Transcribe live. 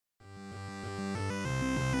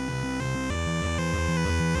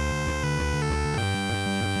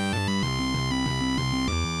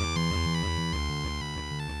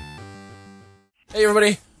Hey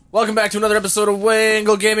everybody, welcome back to another episode of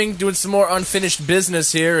Wangle Gaming, doing some more unfinished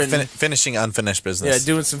business here. And finishing unfinished business. Yeah,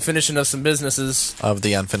 doing some finishing of some businesses. Of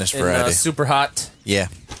the unfinished variety. Superhot. Yeah.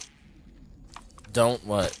 Don't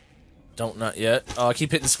what? Don't not yet. Oh, I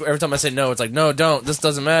keep hitting square. Every time I say no, it's like, no, don't. This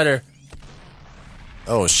doesn't matter.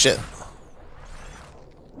 Oh, shit.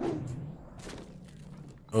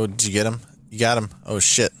 Oh, did you get him? You got him. Oh,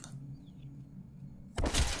 shit.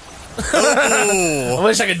 Oh. I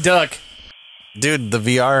wish I could duck. Dude, the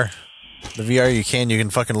VR you can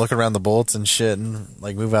fucking look around the bullets and shit and,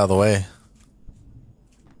 like, move out of the way.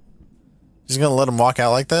 Just gonna let him walk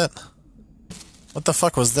out like that? What the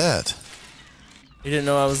fuck was that? He didn't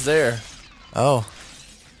know I was there. Oh.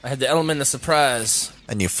 I had the element of surprise.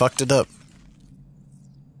 And you fucked it up.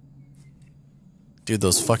 Dude,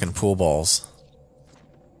 those fucking pool balls.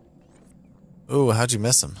 Ooh, how'd you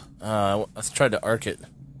miss him? I tried to arc it.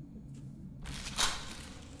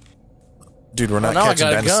 Dude, we're not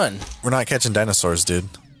catching gun. We're not catching dinosaurs, dude.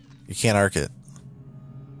 You can't arc it.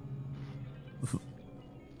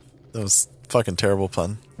 That was fucking terrible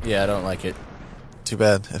pun. Yeah, I don't like it. Too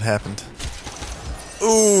bad it happened.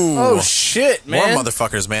 Ooh. Oh shit, man. More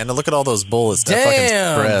motherfuckers, man. Look at all those bullets that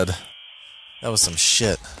fucking spread. That was some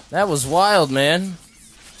shit. That was wild, man.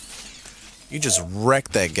 You just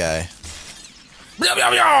wrecked that guy.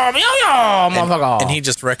 Motherfucker. And he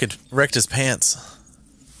just wrecked his pants.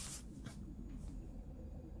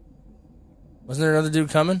 Wasn't there another dude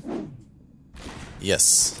coming?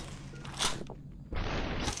 Yes.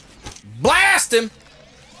 Blast him!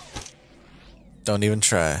 Don't even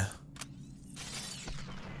try.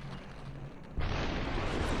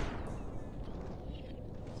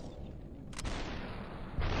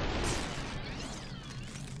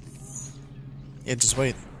 Yeah, just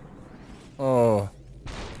wait. Oh.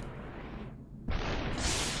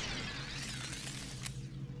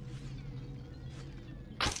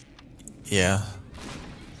 Yeah.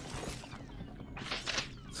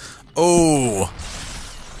 Oh.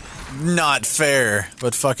 Not fair,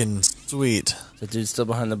 but fucking sweet. Is the dude still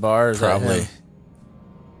behind the bar? Is Probably. That him?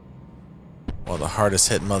 One of the hardest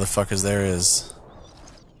hitting motherfuckers there is.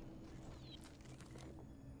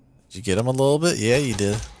 Did you get him a little bit? Yeah, you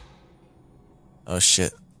did. Oh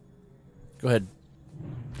shit. Go ahead.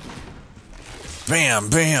 Bam,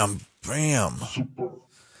 bam, bam.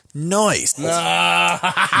 Nice. It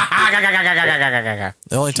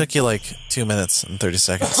only took you like 2 minutes and 30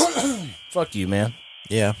 seconds. Fuck you, man.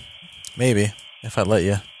 Yeah, maybe if I let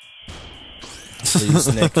you.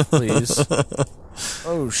 Please, Nick, please.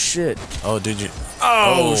 Oh shit. Oh, dude, you.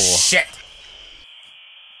 Oh shit.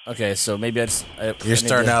 Okay, so maybe You're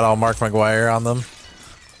starting out all Mark McGuire on them.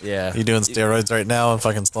 Yeah. You doing steroids right now and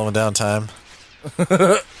fucking slowing down time.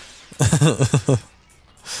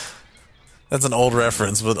 That's an old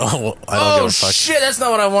reference, but I don't give a fuck. Oh shit, that's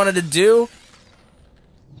not what I wanted to do.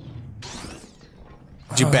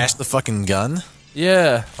 Did you bash the fucking gun?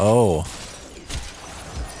 Yeah. Oh.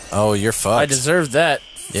 Oh, you're fucked. I deserved that.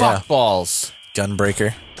 Yeah. Fuck balls.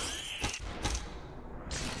 Gunbreaker.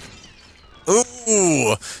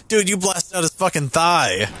 Ooh! Dude, you blasted out his fucking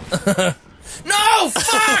thigh. No!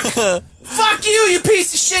 Fuck! Fuck you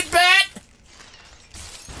piece of shit bat!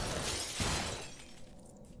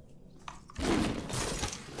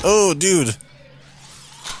 Oh, dude.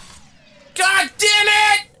 God damn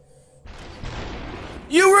it!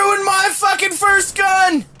 You ruined my fucking first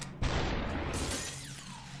gun!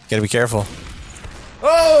 Gotta be careful.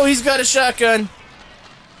 Oh, he's got a shotgun.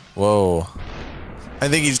 Whoa. I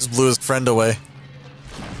think he just blew his friend away.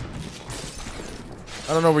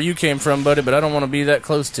 I don't know where you came from, buddy, but I don't want to be that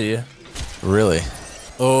close to you. Really?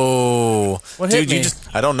 Oh. What hit dude, me? you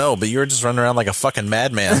just... I don't know, but you were just running around like a fucking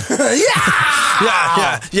madman.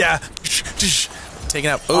 Yeah! Yeah. Taking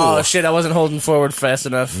out... Ooh. Oh, shit, I wasn't holding forward fast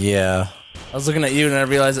enough. Yeah. I was looking at you and I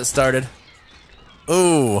realized it started.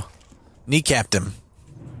 Ooh. Kneecapped him.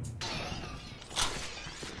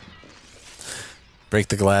 Break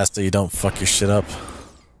the glass so you don't fuck your shit up.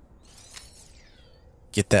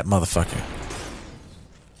 Get that motherfucker.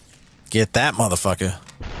 Get that motherfucker.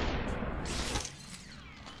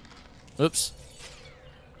 Oops.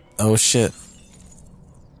 Oh shit.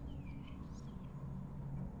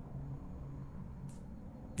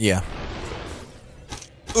 Yeah.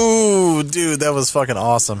 Ooh, dude, that was fucking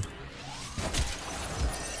awesome.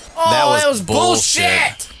 Oh, that was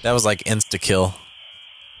bullshit! That was like insta-kill.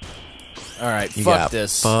 Alright, You fuck got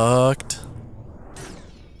this. fucked.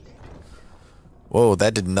 Whoa,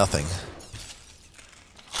 that did nothing.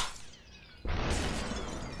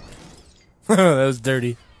 That was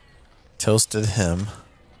dirty. Toasted him.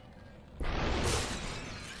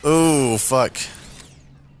 Ooh, fuck.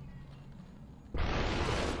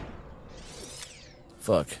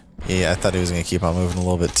 Fuck. Yeah, I thought he was gonna keep on moving a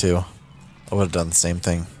little bit too. I would have done the same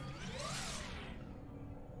thing.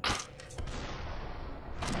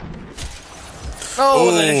 Oh,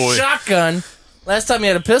 with Ooh. a shotgun. Last time he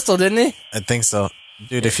had a pistol, didn't he? I think so.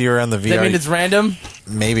 Dude, if you were on the VR... Does that mean it's random?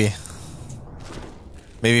 Maybe.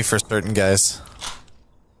 Maybe for certain guys.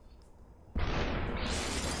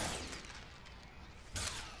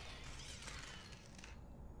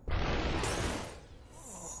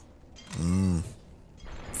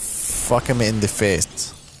 Fuck him in the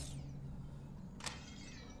face.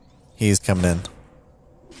 He's coming in.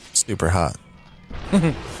 Super hot.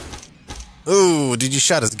 Ooh, dude, you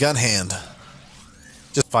shot his gun hand.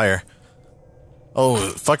 Just fire. Oh,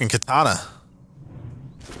 fucking katana.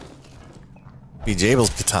 Be Jabel's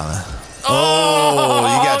katana.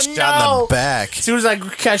 Oh, you got shot in the back. As soon as I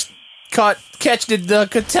catched the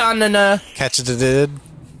katana. Catch it, did.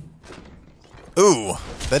 Ooh,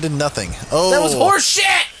 that did nothing. Oh, That was horse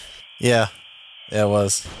shit! Yeah, it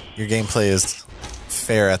was. Your gameplay is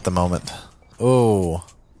fair at the moment. Oh.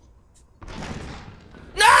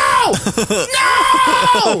 No! No!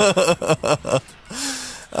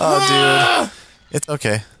 Oh, dude. It's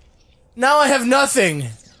okay. Now I have nothing.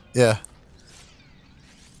 Yeah.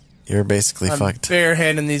 You're basically I'm fucked.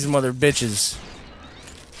 barehanding these mother bitches.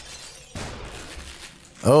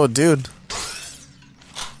 Oh, dude.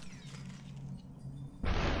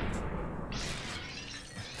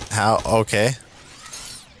 How? Okay.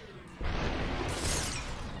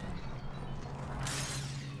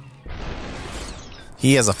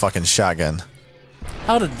 He has a fucking shotgun.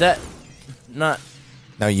 How did that not...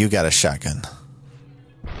 Now you got a shotgun.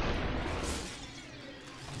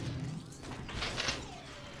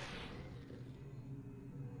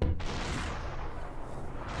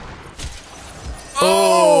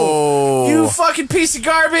 Oh! You fucking piece of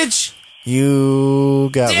garbage! You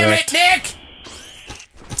got Damn wrecked. it, Nick!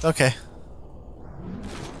 It's okay.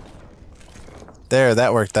 There,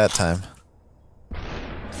 that worked that time.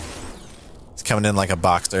 He's coming in like a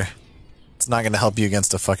boxer. It's not gonna help you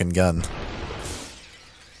against a fucking gun.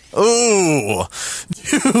 Ooh!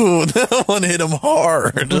 Dude, that one hit him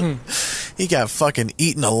hard. He got fucking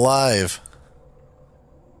eaten alive.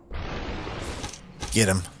 Get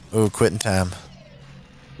him. Ooh, quitting time.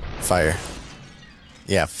 Fire.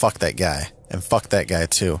 Yeah, fuck that guy. And fuck that guy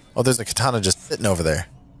too. Oh, there's a katana just sitting over there.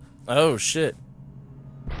 Oh, shit.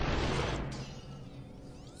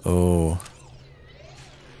 Oh.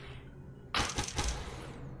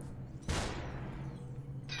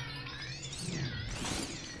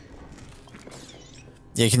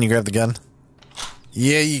 Yeah, can you grab the gun?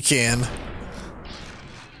 Yeah, you can.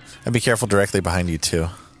 And be careful directly behind you, too.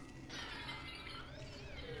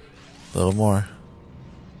 A little more.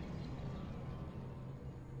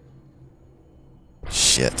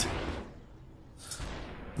 Shit.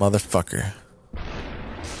 Motherfucker.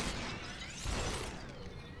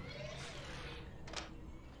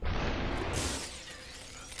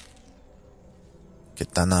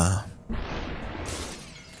 Katana.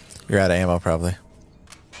 You're out of ammo, probably.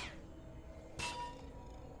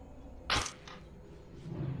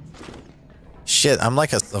 Shit, I'm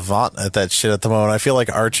like a savant at that shit at the moment. I feel like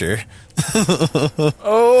Archer.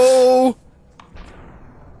 Oh!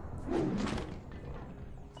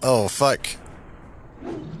 Oh, fuck.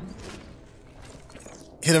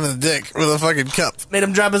 Hit him in the dick with a fucking cup. Made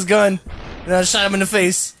him drop his gun. And I shot him in the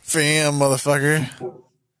face. Bam, motherfucker.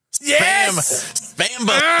 Yes! Spam,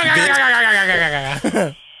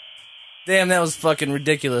 bitch. Damn, that was fucking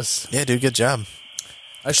ridiculous. Yeah, dude, good job.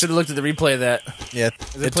 I should have looked at the replay of that. Yeah,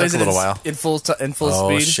 it took a little while. In full speed.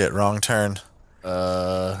 Oh, shit, wrong turn.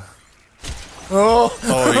 Oh,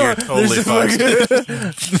 Oh, you're totally fucked.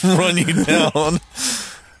 Run you down.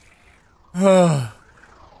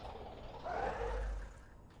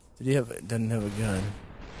 Did he have? Didn't have a gun.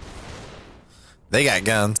 They got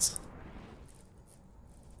guns.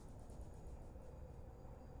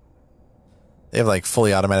 They have like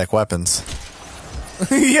fully automatic weapons.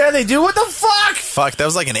 Yeah, they do. What the fuck? Fuck, that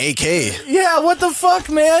was like an AK. Yeah, what the fuck,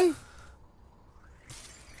 man?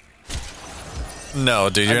 No,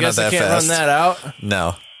 dude, you're I not guess that I can't fast. run that out.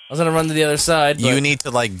 No. I was gonna run to the other side. But You need to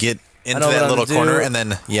like get into know what that I'm little gonna corner do. and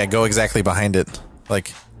then go exactly behind it.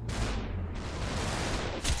 Like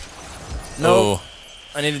Nope. oh.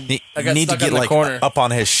 I needed. You I got need to stuck get on the like corner. up on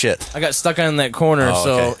his shit. I got stuck on that corner, Oh,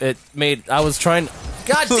 so okay. it made. I was trying.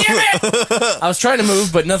 God damn it! I was trying to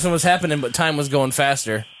move, but nothing was happening. But time was going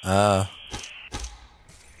faster. Oh,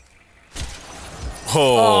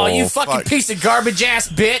 you fucking fuck. piece of garbage ass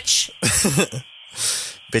bitch!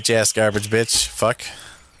 Bitch ass garbage bitch. Fuck.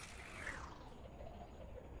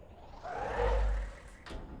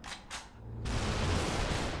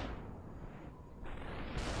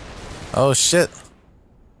 Oh shit.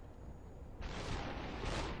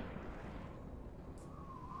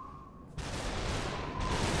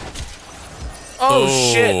 Oh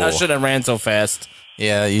shit! I should have ran so fast.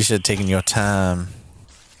 Yeah, you should have taken your time.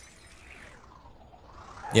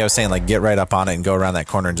 Yeah, I was saying, like, get right up on it and go around that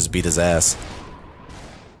corner and just beat his ass.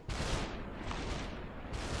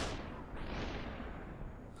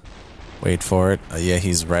 Wait for it. Yeah,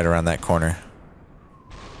 he's right around that corner.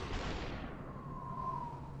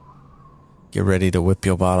 Get ready to whip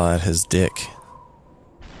your bottle at his dick.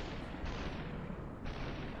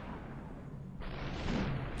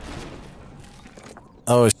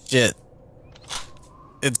 Oh shit.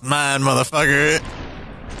 It's mine, motherfucker.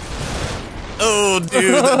 Oh,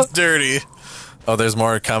 dude, that's dirty. Oh, there's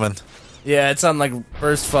more coming. Yeah, it's on like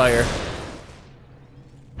burst fire.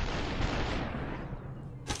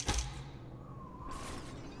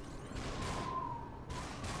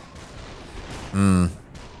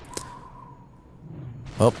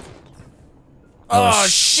 Oh. Oh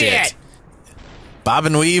shit! Bob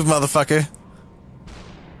and weave, motherfucker.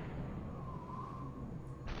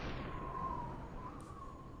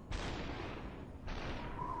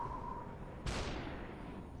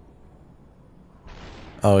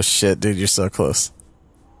 Oh shit, dude, you're so close.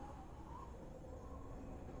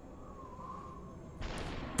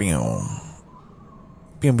 Boom.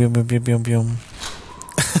 Boom, boom, boom, boom, boom, boom.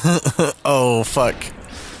 Oh, fuck.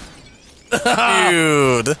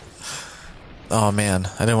 Dude. Oh, man.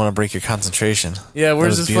 I didn't want to break your concentration. Yeah,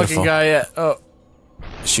 where's this fucking guy at? Oh.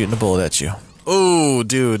 Shooting a bullet at you. Oh,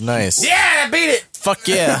 dude, nice. Yeah, I beat it! Fuck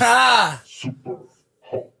yeah.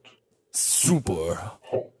 Super.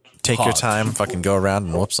 Take your time, fucking go around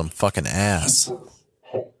and whoop some fucking ass.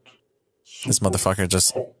 This motherfucker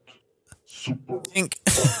just... Tink.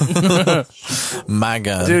 My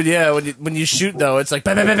gun. Dude, yeah, when you shoot, though, it's like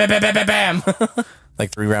bam, bam, bam, bam, bam, bam, bam.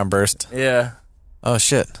 Like 3-round burst. Yeah. Oh,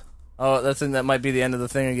 shit. Oh, that might be the end of the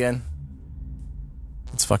thing again.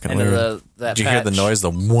 It's fucking End weird. of that Did you hear the noise? The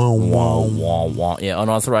wah, wah, wah, wah. Yeah,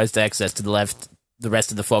 unauthorized access to the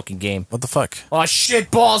rest of the fucking game. What the fuck? Oh, shit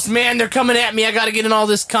balls, man, they're coming at me. I gotta get in all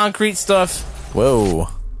this concrete stuff. Whoa.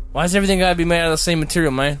 Why does everything gotta be made out of the same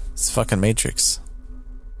material, man? It's fucking Matrix.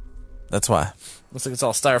 That's why. Looks like it's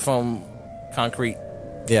all styrofoam concrete.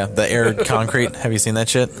 Yeah, the air concrete. Have you seen that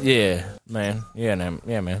shit? Yeah, man. Yeah,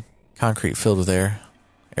 man. Concrete filled with air.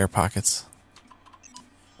 Air pockets.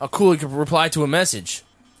 Oh, cool, you can reply to a message.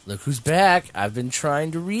 Look who's back. I've been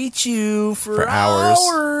trying to reach you for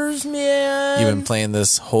hours, man. You've been playing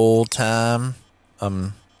this whole time.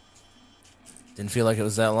 Didn't feel like it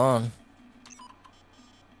was that long.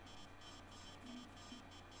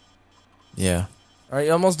 Yeah. All right,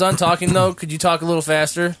 you almost done talking, though? Could you talk a little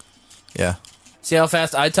faster? Yeah. See how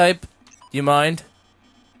fast I type? Do you mind?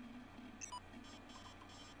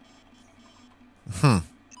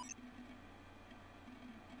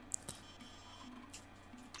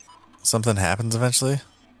 Something happens eventually?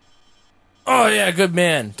 Oh, yeah, good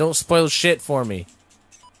man. Don't spoil shit for me.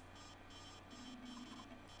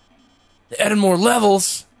 They added more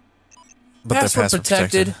levels. But Password they're password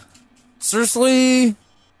protected. Seriously?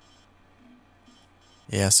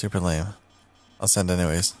 Yeah, super lame. I'll send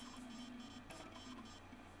anyways.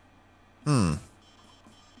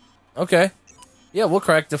 Okay. Yeah, we'll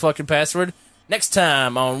crack the fucking password next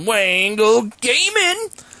time on Wangle Gaming.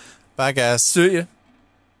 Bye, guys. See ya.